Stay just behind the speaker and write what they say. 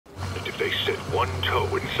If they set one toe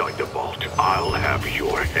inside the vault, I'll have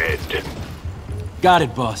your head. Got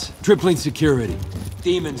it, boss. Tripling security.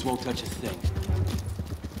 Demons won't touch a thing.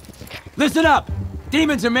 Listen up!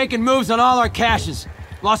 Demons are making moves on all our caches.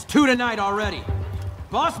 Lost 2 tonight already.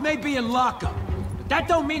 Boss may be in lockup, but that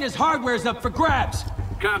don't mean his hardware's up for grabs.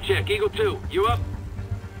 Com check, Eagle 2, you up?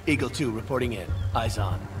 Eagle 2 reporting in. Eyes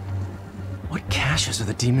on. What caches are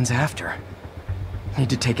the demons after? Need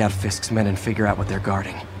to take out Fisk's men and figure out what they're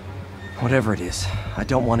guarding. Whatever it is, I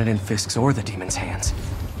don't want it in Fisk's or the demons' hands.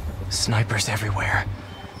 Snipers everywhere.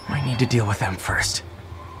 I need to deal with them first.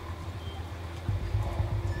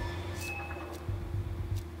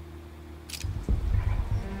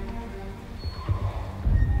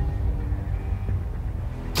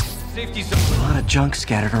 Safety's A lot of junk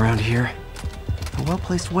scattered around here. A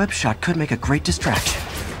well-placed web shot could make a great distraction.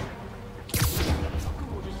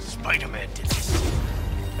 Spider-Man did this.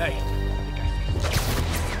 Hey.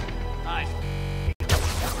 Hi.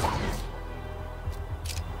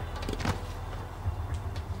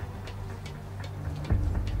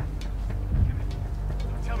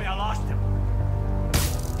 Tell me I lost him.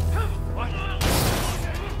 What?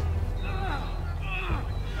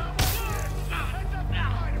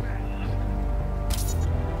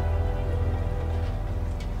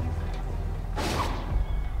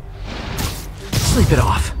 Sleep it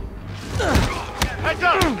off. Heads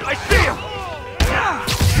up! I see him!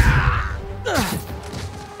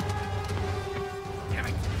 Damn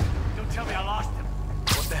it! Don't tell me I lost him.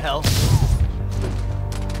 What the hell?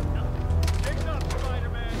 Take up,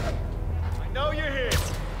 Spider-Man. I know you're here.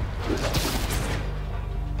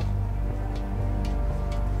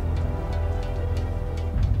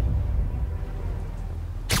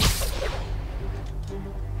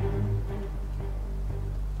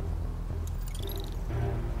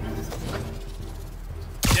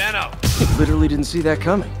 Literally didn't see that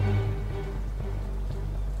coming.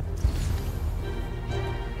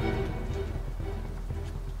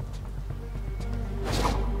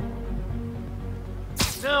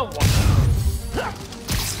 Now what?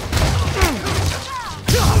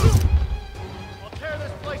 I'll tear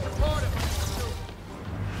this place apart if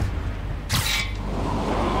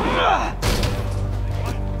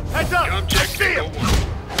Heads up! Com check, see him!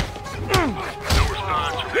 No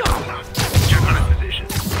response. Check on his position.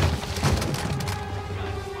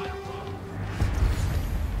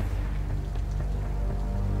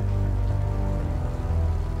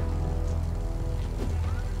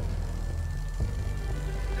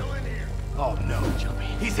 Oh no, Jumpy.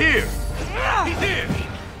 He's here! He's here!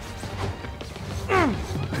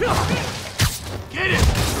 Get him!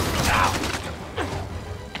 Now!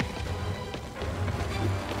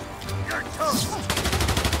 You're toast!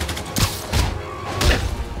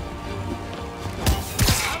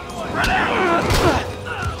 Run out!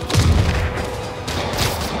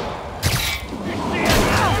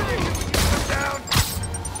 Down!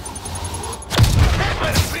 Can't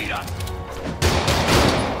let him beat us!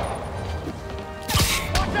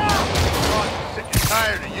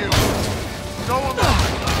 Tired of you. So am I.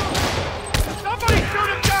 Somebody shoot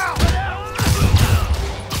him down!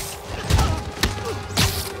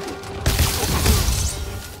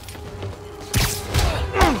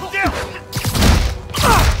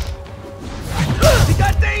 He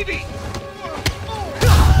got Davey!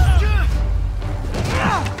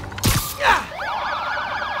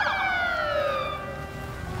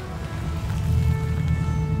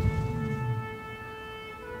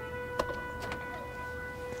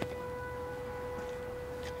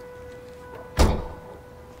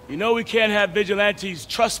 You know we can't have vigilantes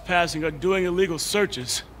trespassing or doing illegal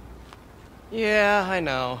searches. Yeah, I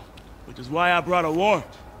know. Which is why I brought a warrant.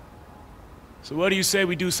 So what do you say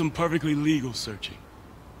we do some perfectly legal searching?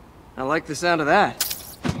 I like the sound of that.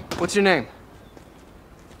 What's your name?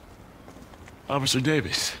 Officer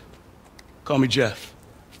Davis. Call me Jeff.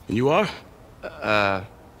 And you are?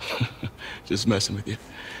 Just messing with you.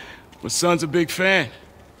 My son's a big fan.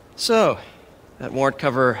 So, that warrant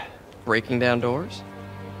cover breaking down doors?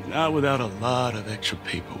 Not without a lot of extra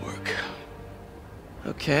paperwork.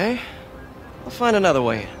 Okay. I'll find another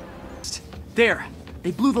way in. There! They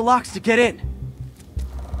blew the locks to get in!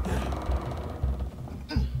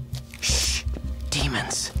 Shh!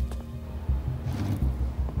 Demons!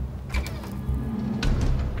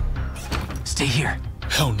 Stay here.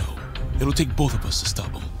 Hell no. It'll take both of us to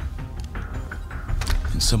stop them.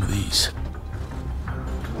 And some of these.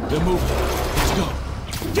 They're moving. Let's go.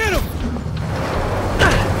 Get them!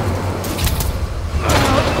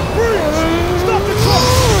 Stop the truck!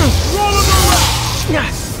 Roll them around!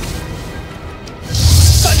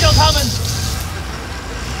 Gunshot coming!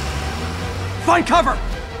 Find cover!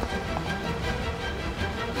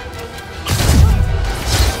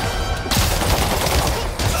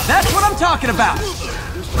 That's what I'm talking about!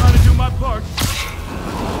 Just trying to do my part.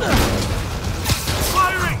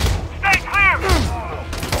 Firing! Stay clear!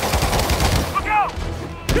 Look out!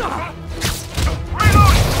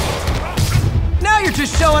 Reloading! Now you're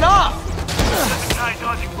just showing off! The guy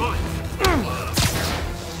dodging bullets.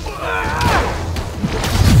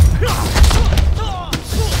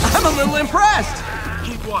 I'm a little impressed!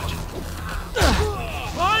 Keep watching.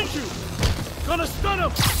 Behind you! Gonna stun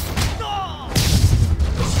him!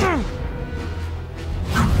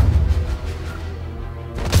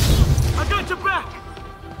 I got your back!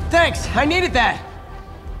 Thanks, I needed that!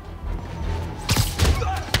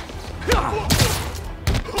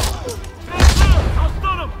 I'll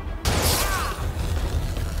stun him!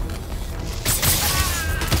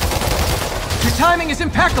 Your timing is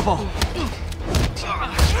impeccable!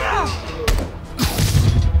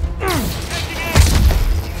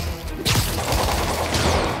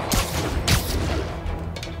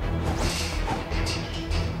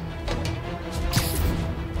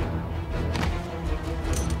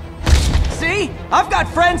 See? I've got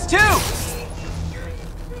friends too!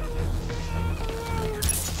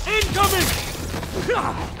 Incoming!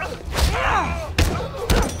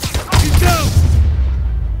 He's down!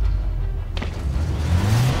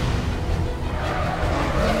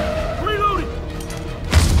 Reloading!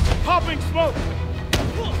 Popping smoke!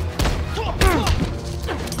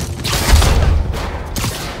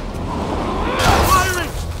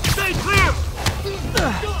 Firing! Stay clear!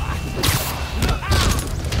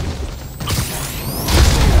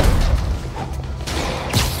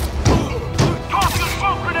 Tossing a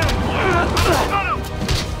smoke grenade! Stun him!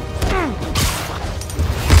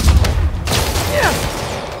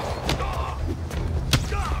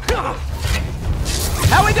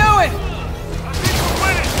 How we doing? I think we're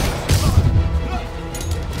winning!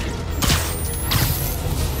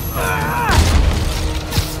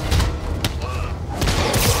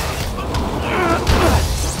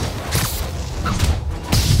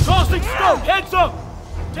 Tossing smoke! Heads up!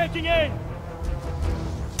 Taking aim!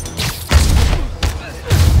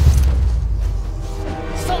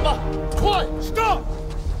 Samba! Quiet! Stop!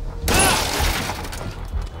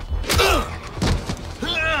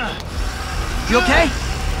 You okay?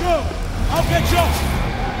 Go! I'll get you!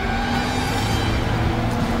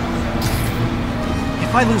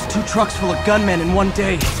 If I lose 2 trucks full of gunmen in one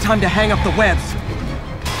day, it's time to hang up the webs.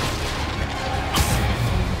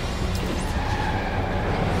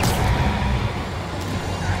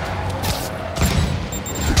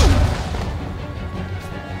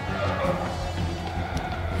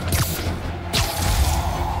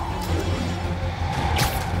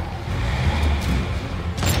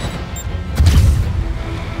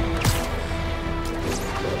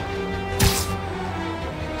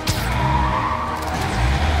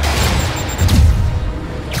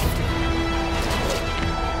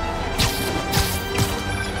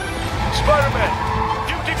 Spider-Man!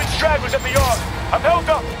 Few demon stragglers at the yard. I'm held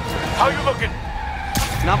up. How you looking?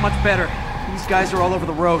 Not much better. These guys are all over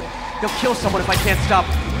the road. They'll kill someone if I can't stop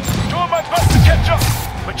them. Doing my best to catch up,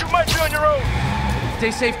 but you might be on your own.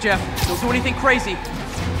 Stay safe, Jeff. Don't do anything crazy.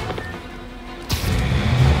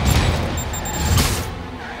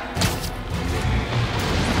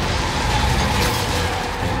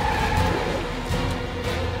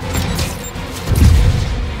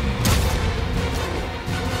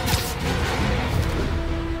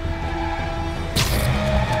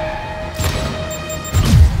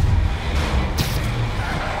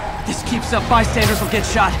 This keeps up, bystanders will get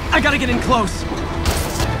shot. I gotta get in close.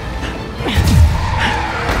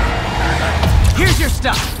 Here's your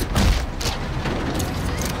stuff.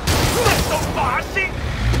 So bossy!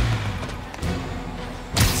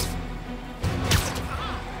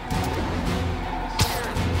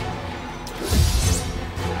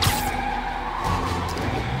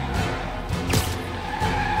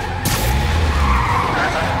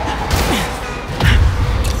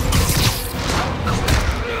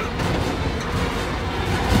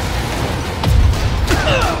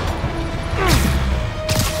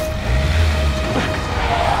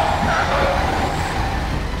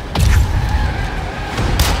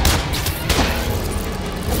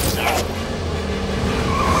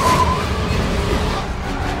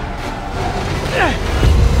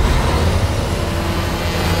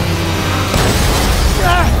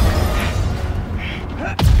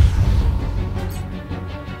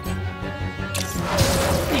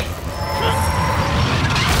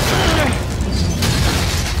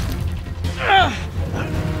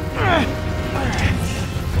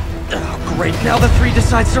 Great, now the 3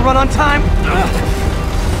 decides to run on time.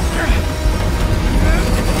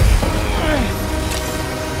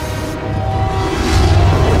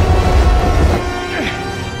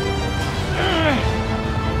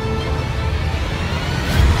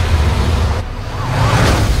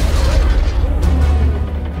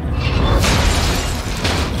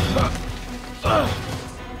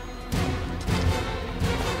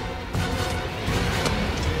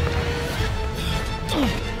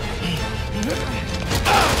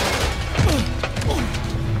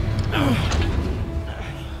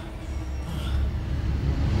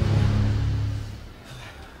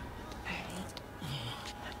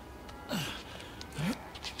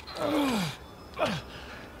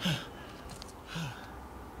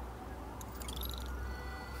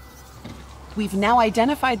 We've now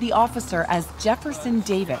identified the officer as Jefferson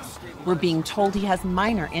Davis. We're being told he has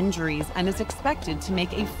minor injuries and is expected to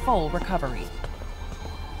make a full recovery.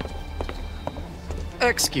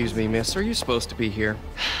 Excuse me, miss. Are you supposed to be here?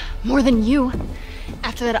 More than you.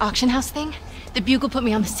 After that auction house thing, the Bugle put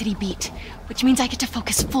me on the city beat, which means I get to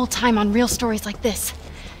focus full time on real stories like this.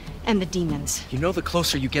 And the demons. You know the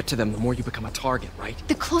closer you get to them, the more you become a target, right?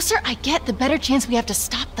 The closer I get, the better chance we have to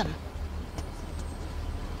stop them.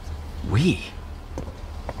 We?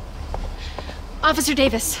 Officer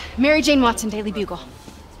Davis, Mary Jane Watson, Daily Bugle.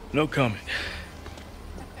 No comment.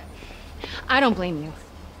 I don't blame you.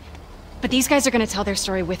 But these guys are gonna tell their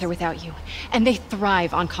story with or without you, and they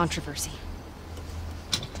thrive on controversy.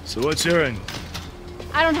 So what's your angle?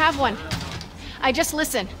 I don't have one. I just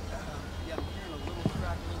listen.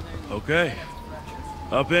 Okay.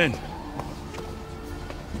 Hop in.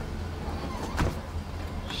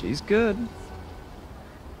 She's good.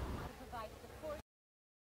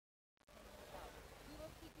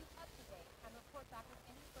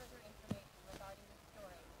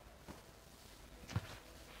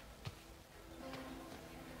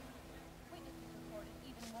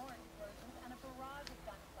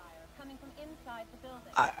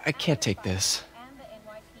 I can't take this.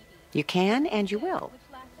 You can, and you will.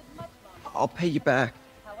 I'll pay you back.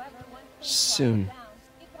 Soon.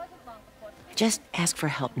 Just ask for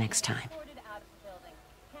help next time.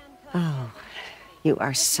 Oh, you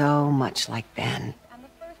are so much like Ben.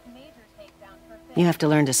 You have to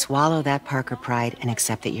learn to swallow that Parker pride and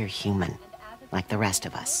accept that you're human, like the rest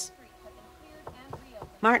of us.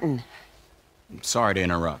 Martin. Sorry to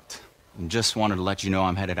interrupt. Just wanted to let you know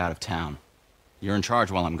I'm headed out of town. You're in charge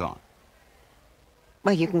while I'm gone.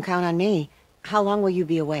 Well, you can count on me. How long will you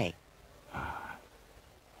be away?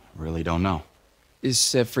 Really don't know.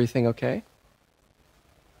 Is everything okay?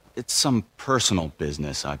 It's some personal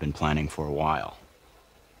business I've been planning for a while.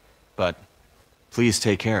 But please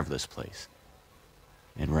take care of this place.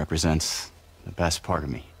 It represents the best part of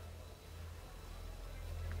me.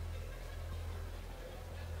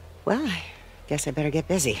 Well, I guess I better get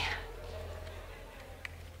busy.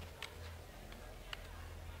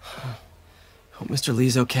 Hope Mr.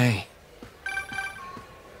 Lee's okay.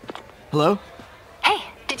 Hello? Hey,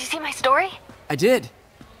 did you see my story? I did.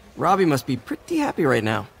 Robbie must be pretty happy right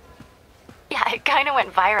now. Yeah, it kinda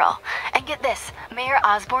went viral. And get this, Mayor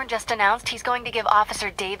Osborne just announced he's going to give Officer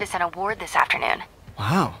Davis an award this afternoon.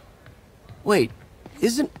 Wow. Wait,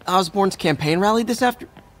 isn't Osborne's campaign rally this after...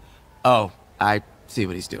 Oh, I see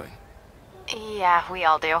what he's doing. Yeah, we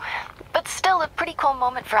all do. But still a pretty cool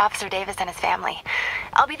moment for Officer Davis and his family.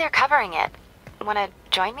 I'll be there covering it. Wanna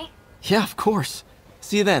join me? Yeah, of course.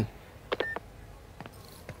 See you then.